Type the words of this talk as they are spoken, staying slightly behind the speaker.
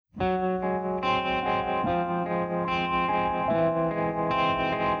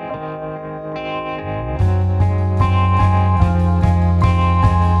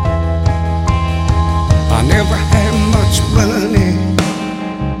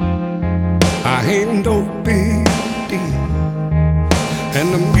ain't no big deal.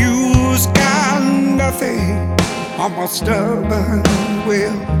 And the muse got nothing on my stubborn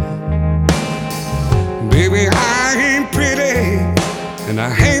will. Baby, I ain't pretty and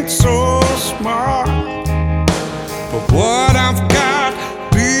I ain't so smart, but what I've got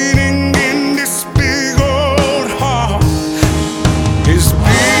beating in this big old heart is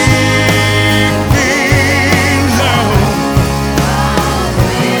big, big love.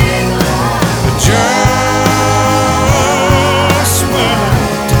 Just what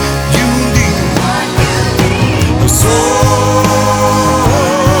you need. So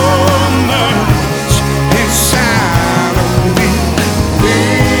much inside of me.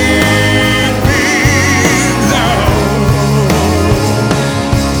 Big, big love.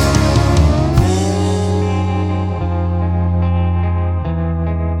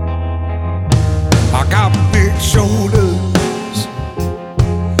 I got big shoulders.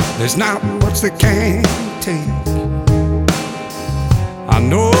 There's not much they can't take. I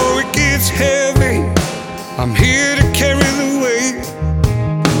know it gets heavy. I'm here to carry the weight.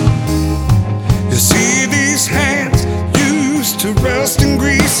 You see these hands used to rust in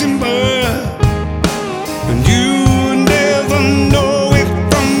grease and mud, and you never know it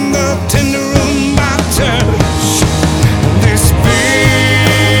from the tender of my touch. This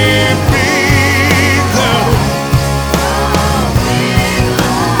big, big love.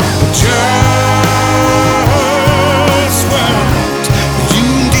 Just what you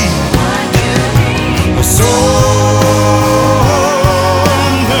need. So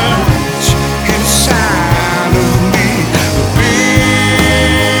much inside of me.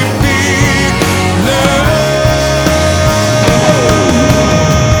 Big, big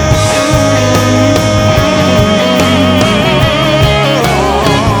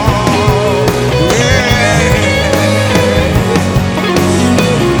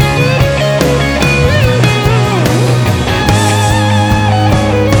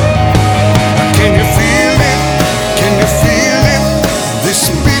Can you feel it? Can you feel it? This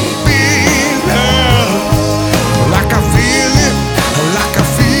big, big love. Like I feel it, like I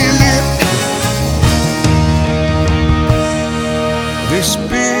feel it. This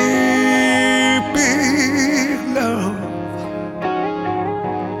big, big love.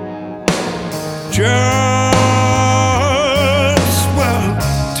 Just what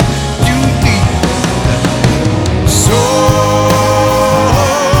you need. So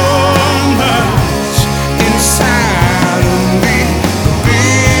much inside of me.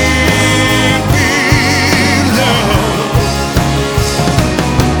 Big, big love.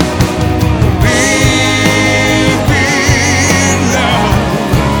 Big, big love.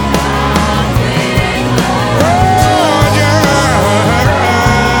 Oh,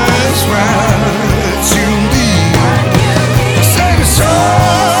 just what you need. Say so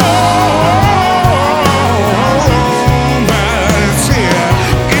much here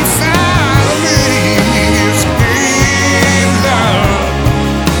inside of me is big love.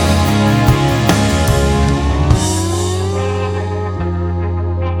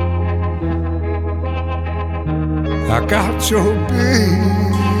 I got your big,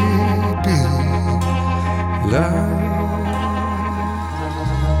 big love.